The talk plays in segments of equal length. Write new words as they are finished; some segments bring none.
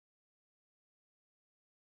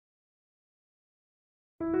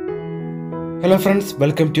Hello friends,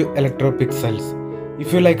 welcome to Electropixels.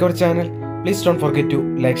 If you like our channel, please don't forget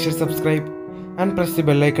to like, share, subscribe and press the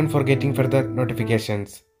bell icon for getting further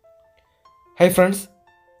notifications. Hi friends,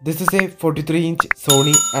 this is a 43-inch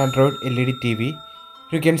Sony Android LED TV.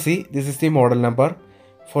 You can see this is the model number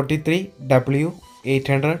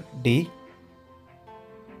 43W800D.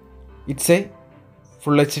 It's a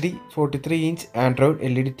Full HD 43-inch Android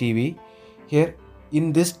LED TV. Here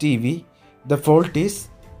in this TV, the fault is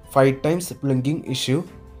 5 times blinking issue.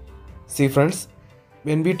 See friends,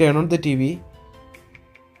 when we turn on the TV,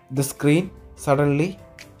 the screen suddenly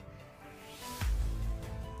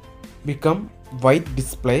become white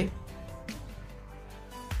display.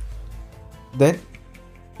 Then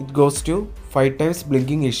it goes to 5 times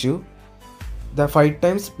blinking issue. The 5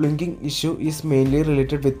 times blinking issue is mainly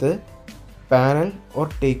related with the panel or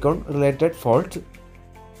Tcon related fault.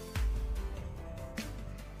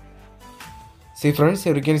 See friends,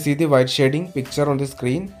 here you can see the white shading picture on the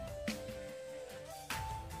screen.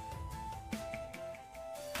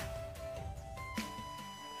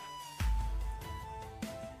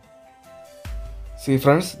 See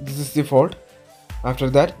friends, this is the fault. After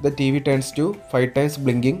that, the TV turns to 5 times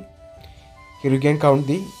blinking. Here you can count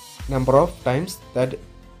the number of times that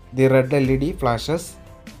the red LED flashes.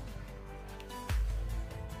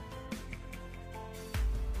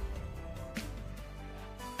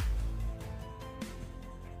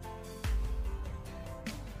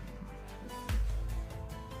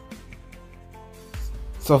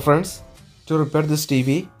 So friends, to repair this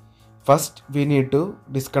TV, first we need to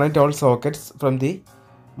disconnect all sockets from the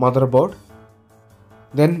motherboard.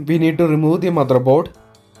 Then we need to remove the motherboard.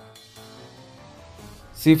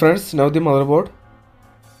 See friends, now the motherboard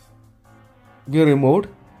we removed.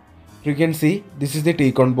 You can see this is the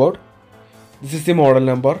Tcon board. This is the model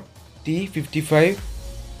number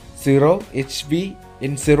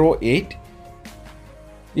T550HVN08.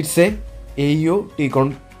 It's a AU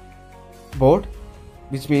Tcon board,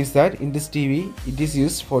 which means that in this TV it is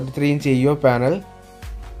used 43-inch AU panel.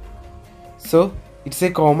 So it's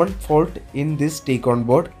a common fault in this Tcon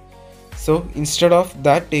board. So instead of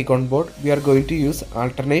that Tcon board, we are going to use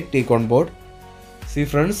alternate Tcon board. See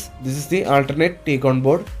friends, this is the alternate Tcon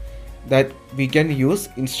board that we can use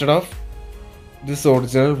instead of this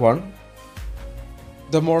original one.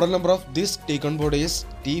 The model number of this Tcon board is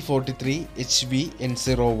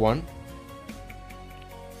T43HVN01.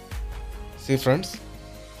 See friends,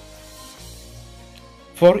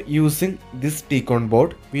 for using this Tcon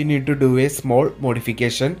board, we need to do a small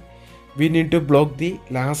modification. We need to block the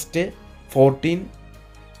last 14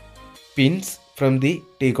 pins from the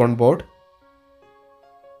Tcon board.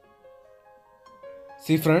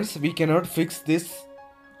 See friends, we cannot fix this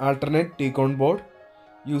alternate Tcon board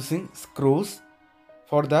using screws.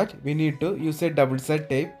 For that, we need to use a double-sided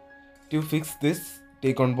tape to fix this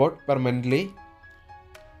Tcon board permanently.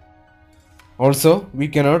 Also, we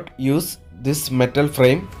cannot use this metal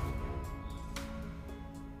frame.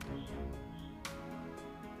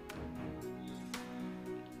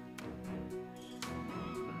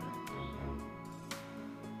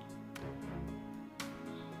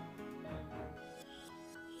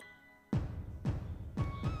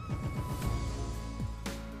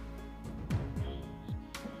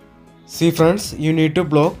 See friends, you need to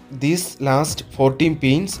block these last 14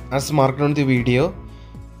 pins as marked on the video.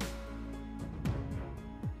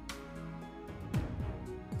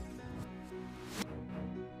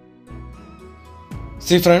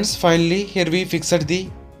 See friends, finally here we fixed the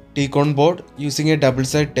Tcon board using a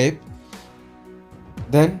double-sided tape.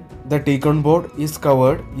 Then the Tcon board is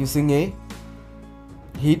covered using a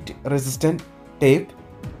heat resistant tape.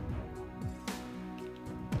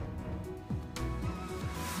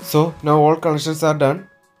 So now all connections are done.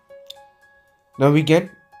 Now we can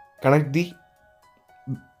connect the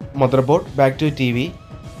motherboard back to TV.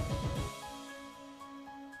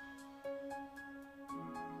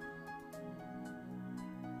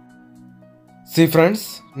 See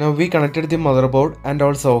friends, now we connected the motherboard and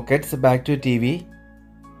all sockets back to TV.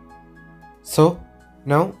 So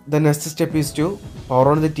now the next step is to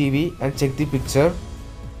power on the TV and check the picture.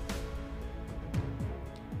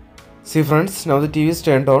 See friends, now the TV is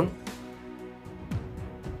turned on.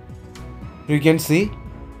 You can see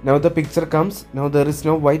now the picture comes. Now there is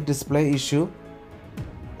no white display issue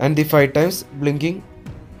and the 5 times blinking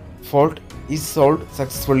fault is solved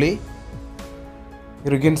successfully.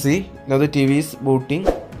 Here you can see now the TV is booting.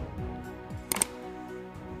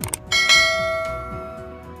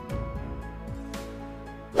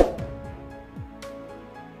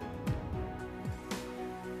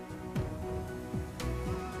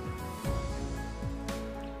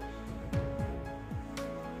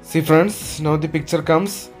 See friends, now the picture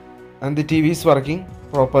comes and the TV is working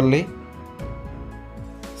properly.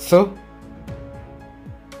 So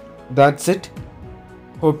that's it.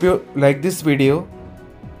 Hope you like this video.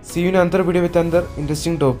 See you in another video with another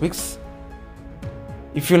interesting topics.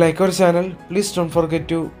 If you like our channel, please don't forget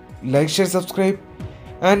to like, share, subscribe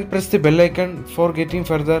and press the bell icon for getting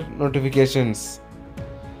further notifications.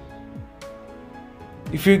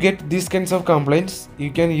 If you get these kinds of complaints,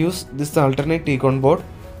 you can use this alternate Tcon board.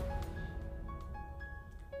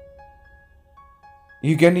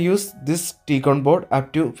 You can use this Tcon board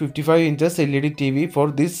up to 55 inches LED TV for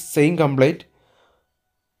this same complaint.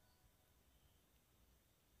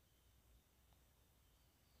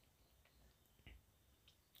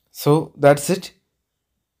 So that's it.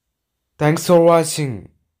 Thanks for watching.